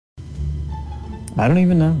I don't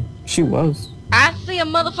even know. She was. I see a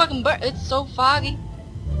motherfucking bird. It's so foggy.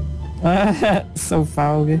 So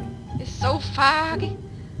foggy. It's so foggy.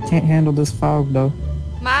 Can't handle this fog though.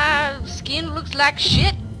 My skin looks like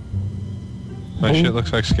shit. My shit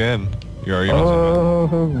looks like skin. Your argument's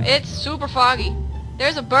Oh. It's super foggy.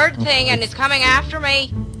 There's a bird thing and it's coming after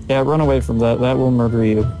me. Yeah, run away from that. That will murder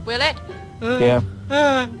you. Will it? Yeah.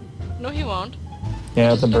 No, he won't. Yeah,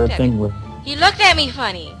 just the looked bird at thing me. will. He looked at me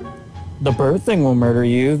funny. The bird thing will murder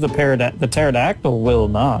you. The pterodactyl will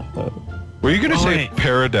not, though. Were you gonna Oh, say wait.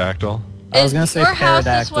 pterodactyl? I was gonna say your house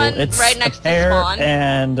pterodactyl. this one It's right next a to pear spawn?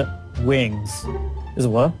 and wings. Is it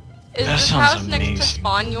what? Is That this sounds house next to amazing.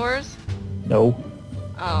 spawn yours? No.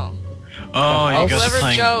 Oh. Oh, you guys Whoever are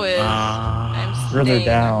playing. Joe is, I'm Further staying at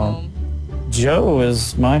down. home. Joe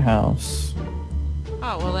is my house.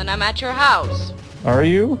 Oh, well then I'm at your house. Are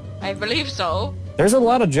you? I believe so. There's a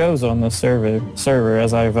lot of Joes on this server,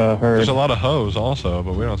 as I've heard. There's a lot of hoes also,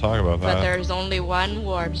 but we don't talk about But that. there's only one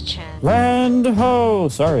warp's chance. Land ho!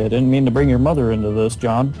 Sorry, I didn't mean to bring your mother into this,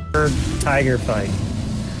 John. Bird tiger fight.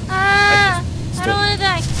 Ah! I don't wanna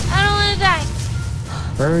die. I don't wanna die.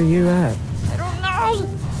 Where are you at? I don't know.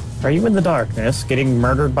 Are you in the darkness, getting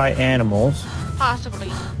murdered by animals?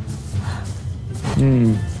 Possibly.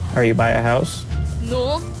 Are you by a house?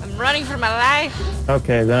 No, I'm running for my life.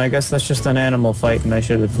 Okay, then I guess that's just an animal fight and I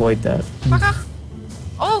should avoid that. Fuck off.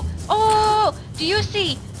 Oh! Do you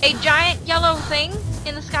see a giant yellow thing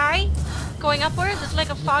in the sky going upwards? It's like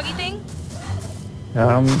a foggy thing.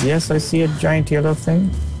 Yes, I see a giant yellow thing.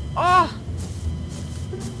 Oh,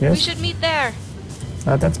 we Yes, should meet there.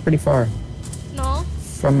 that's pretty far No?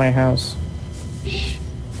 from my house.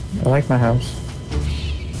 I like my house.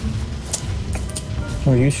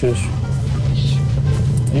 Oh, you shush.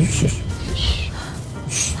 You shush.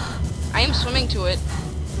 I am swimming to it.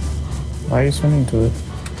 Why are you swimming to it?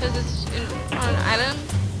 Because it's on an island.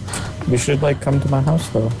 You should, like, come to my house,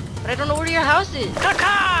 though. But I don't know where your house is.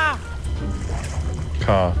 Caca!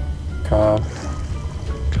 Ka. Ka.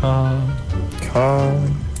 Ka. Ka.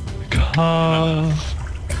 Ka.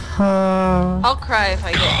 Ka. I'll cry if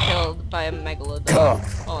I get killed by a megalodon Ka.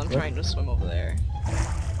 while I'm trying to swim over there.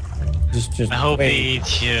 Just I hope wait. he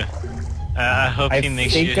eats you. I hope I he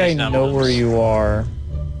makes you think his I know where num-nums. you are.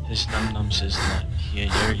 His num-nums is not.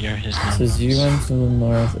 Yeah, you're his This num-nums. is you and to the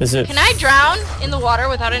north. Is it? Can I drown in the water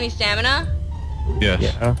without any stamina? Yes.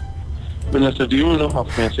 Yeah. Vanessa, do you know how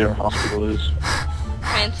fancy our hospital is?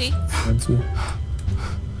 Fancy? Fancy.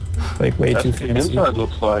 Like way That's too what the fancy. inside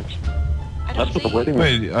looks like. I don't That's what the see. wedding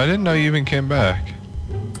Wait, I didn't know you even came back.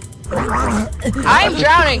 I am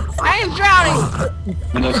drowning! I am drowning!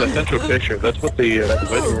 Vanessa, I sent you a picture. That's what the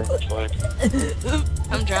wedding room looks like.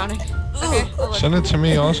 I'm drowning. Okay, I'll let Send it to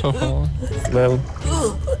me also, Paul. Well,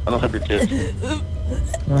 I don't have your kids.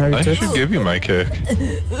 I should give you my kick.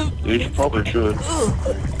 You probably should.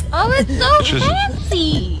 Oh, it's so It's just-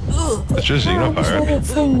 fancy! It's just Xenopirate.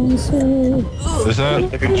 Is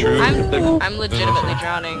that true? I'm legitimately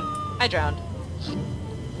drowning. I drowned.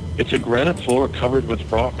 It's a granite floor covered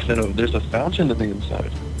with rocks, and there's a fountain in the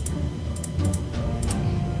inside.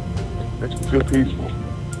 Makes me feel peaceful.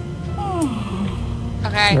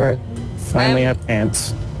 Okay, Alright. Finally have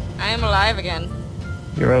pants. I am alive again.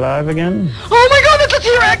 You're alive again? Oh my god, it's a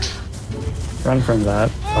T-Rex! Run from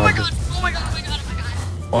that. Oh my god, oh my god, oh my god, oh my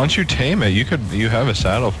god. Why don't you tame it? You have a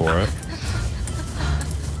saddle for it.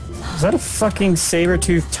 Is that a fucking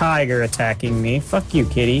saber-toothed tiger attacking me? Fuck you,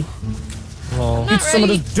 kitty. Well, Not Eat some of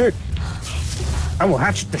ready. this dirt. I will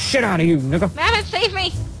hatchet the shit out of you, nigga. Mammoth, save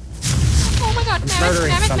me! Oh my god, mammoth, murdering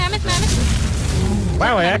mammoth, something. mammoth, mammoth.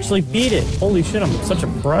 Wow, I actually beat it. Holy shit, I'm such a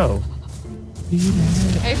pro.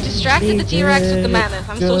 I've distracted the T-Rex with the mammoth.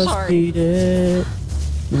 I'm so Just sorry. beat it.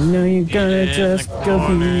 You know you're Beat gonna it in just the go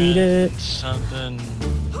corner beat it. and Something.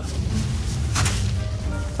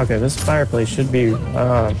 Okay, this fireplace should be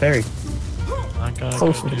very. I gotta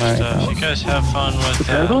Closer go to do my stuff. house. You guys have fun with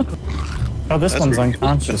that. Oh, this That's one's really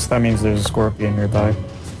unconscious. That means there's a scorpion nearby.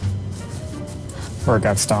 Or it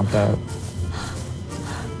got stomped out.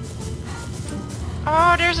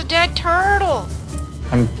 Oh, there's a dead turtle!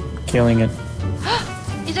 I'm killing it.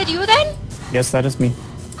 Is that you then? Yes, that is me.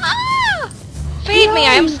 Ah! Feed me,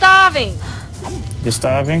 I am starving! You're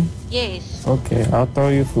starving? Yes. Okay, I'll throw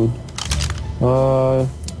you food. Do Are you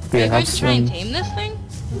you going have to try and some? tame this thing?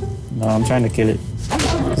 No, I'm trying to kill it.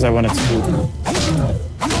 Because I want its food.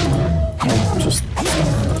 Just...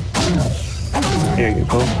 Here you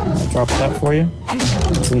go. I'll drop that for you.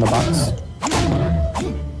 It's in the box.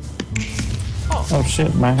 Oh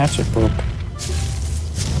shit, my hatchet broke.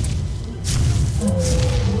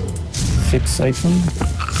 Fix item.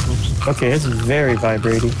 Oops. Okay, it's very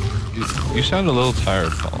vibrating. You sound a little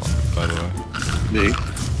tired, Colin, by the way. Me?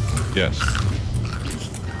 Yes.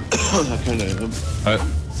 I kinda am.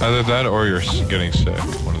 Either that or you're getting sick.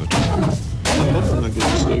 One of the two. I hope I'm not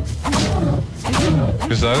getting sick.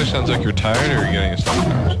 Because it either sounds like you're tired or you're getting a stomach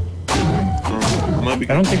virus. Might be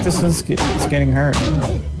I don't think this is it's getting hurt.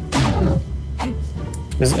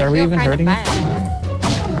 Are we even hurting it?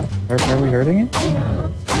 Are we hurting it? I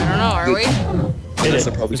don't know, are we?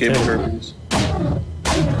 Vanessa probably Just gave me hit it. herpes.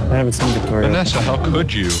 I have its inventory. Vanessa, how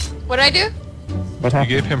could you? What'd I do? What You happened?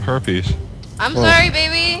 gave him herpes. I'm Whoa. sorry,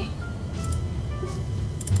 baby.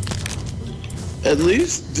 At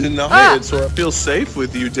least deny Ah! it so I feel safe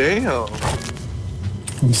with you, damn.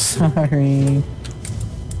 I'm sorry.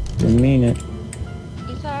 Didn't mean it.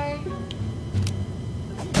 You sorry?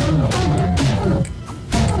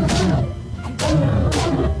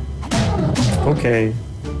 Okay.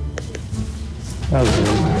 That was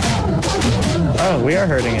rude. Oh, we are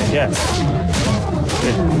hurting it, yes.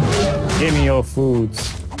 Good. Give me your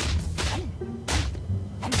foods.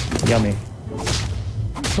 Yummy.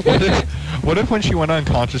 What if when she went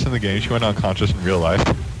unconscious in the game, she went unconscious in real life?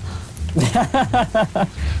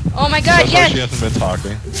 Oh my god, That's why she yes! hasn't been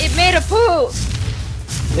talking. It made a poo!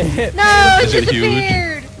 No, it Is it huge?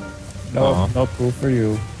 disappeared! No, Aw. no poo for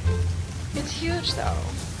you. It's huge though.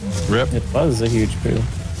 Rip. It was a huge poo.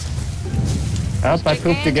 Oh, I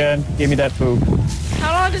pooped again. Give me that poop.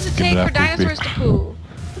 How long does it Give me take that for dinosaurs to poo?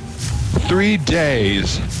 3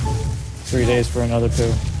 days. 3 days for another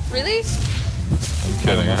poo. Really? I'm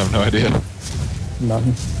kidding, I have no idea.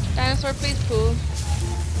 None. Dinosaur, please poo.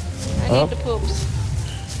 I Oh. need the poops.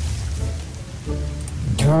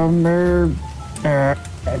 Come here.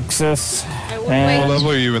 Access. I would And- What wait.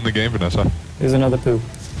 level are you in the game, Vanessa? There's another poo.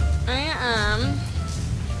 I am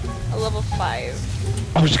a level 5.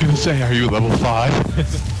 I was gonna say, are you level 5?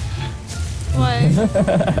 What?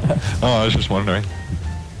 Oh, I was just wondering.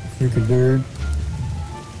 Freaking nerd.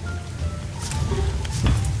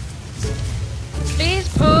 Please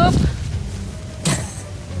poop.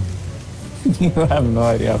 You have no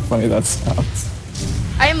idea how funny that sounds.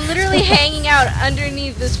 I am literally hanging out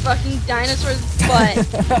underneath this fucking dinosaur's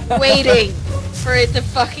butt, waiting for it to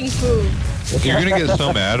fucking poop. You're gonna get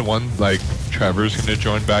so mad when, like, Trevor's gonna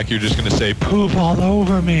join back, you're just gonna say, poop all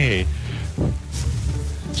over me!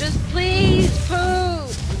 Just please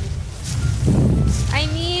poop. I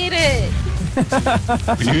need it.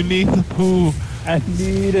 You need the poo! I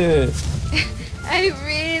need it. I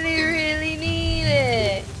really, really need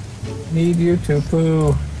it. Need you to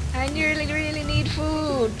poo. I really, really need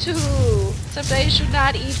food too. Except I should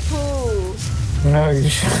not eat poo. No, you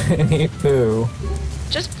shouldn't eat poo.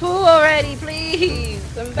 Just poo already, please.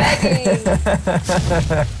 I'm begging.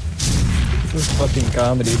 This is fucking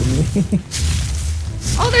comedy to me.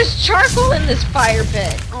 Oh, there's charcoal in this fire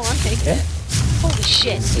pit. Oh, I'm taking Yeah. it. Holy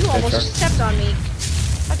shit! You almost stepped on me.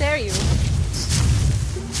 How dare you?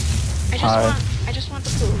 I just want the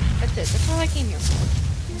poo. That's it. That's all I came here for.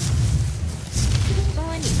 That's all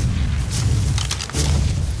I need.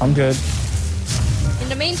 I'm good. In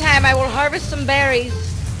the meantime, I will harvest some berries.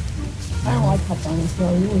 I don't like hot dogs,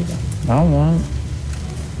 no, you either. I don't want.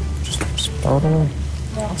 Just throw it away.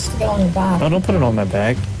 Yeah, stick it on your back. No, don't put it on my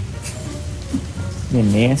bag. You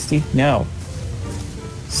nasty. No.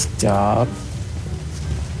 Stop.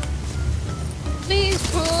 Please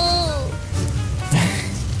poo.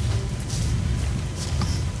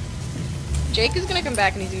 Jake is gonna come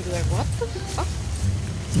back and he's gonna be like, what the fuck?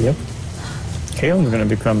 Yep. Caitlin's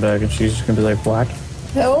gonna come back and she's just gonna be like, what?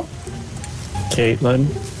 Who? Caitlin.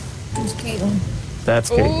 Who's Caitlin? That's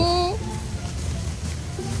Caitlin. Ooh.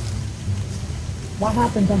 What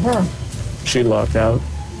happened to her? She logged out.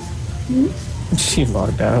 Hmm? She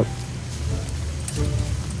logged out.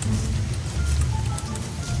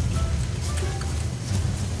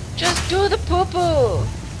 Just do the poo-poo.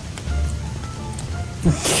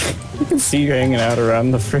 You can see you hanging out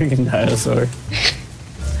around the friggin' dinosaur.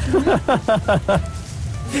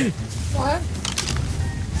 What?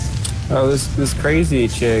 Oh, this crazy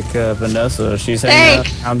chick, Vanessa, she's hanging out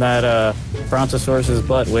Thanks. on that Brontosaurus's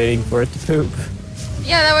butt waiting for it to poop.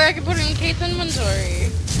 Yeah, that way I can put it in Kate's inventory.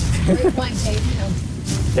 Are you playing caveman?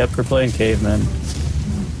 Yep, we're playing cavemen.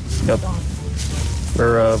 Yep.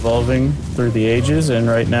 We're evolving through the ages, and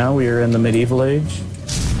right now we are in the medieval age.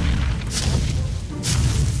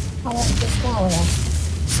 How long does this go on?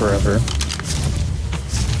 Forever.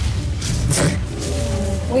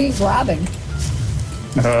 What are you grabbing?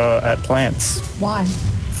 At plants. Why?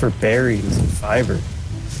 For berries and fiber.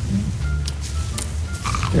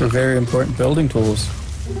 They're very important building tools.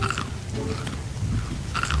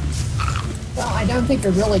 Well, I don't think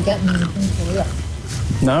you're really getting anything for real.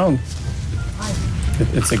 No.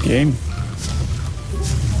 It's a game.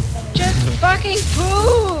 Just fucking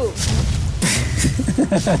poop!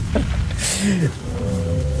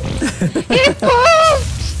 It pooped!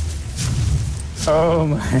 Oh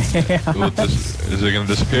my Ooh, god. is it gonna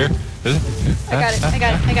disappear? Is it? I got it, I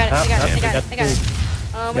got it, I got it, I got it, I got it, I got it.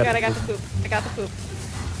 Oh my Got god, the I got the poop. I got the poop.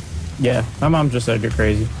 Yeah, my mom just said you're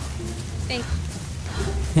crazy. Thanks.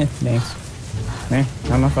 Thanks. Eh,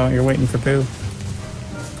 on my phone, you're waiting for poo.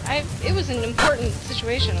 It was an important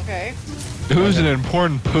situation, okay? It was an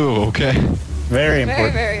important poo, okay? Very Very,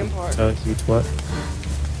 important. very important. So it's what?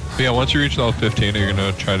 But yeah, once you reach level 15, you're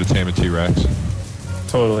gonna try to tame a T-Rex.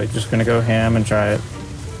 Totally. Just gonna go ham and try it.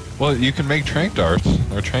 Well, you can make trank darts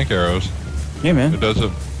or trank arrows. Yeah, man. It does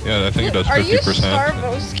a, yeah, I think it does 50%. Are you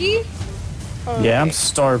Starvoski? Oh, Yeah, I'm okay.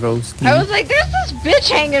 Starvoski. I was like, there's this bitch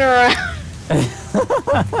hanging around.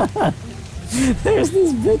 There's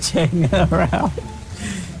this bitch hanging around.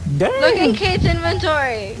 Dang. Look in Kate's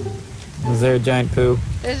inventory. Is there a giant poo?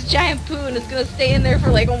 There's a giant poo and it's gonna stay in there for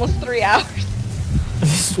like almost 3 hours.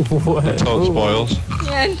 What? Until it Ooh. spoils.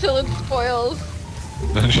 Yeah, until it spoils.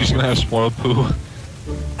 Then she's gonna have spoiled poo.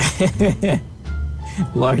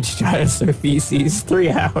 Large dinosaur feces, 3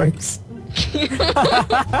 hours.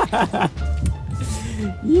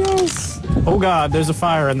 Yes. Oh god, there's a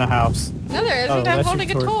fire in the house. No, there isn't. Oh, I'm that's holding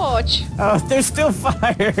a your torch. Oh, there's still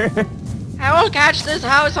fire. I will catch this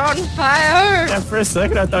house on fire. Yeah, for a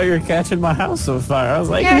second I thought you were catching my house on fire. I was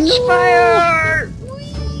like, Catch no. fire.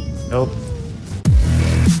 Nope.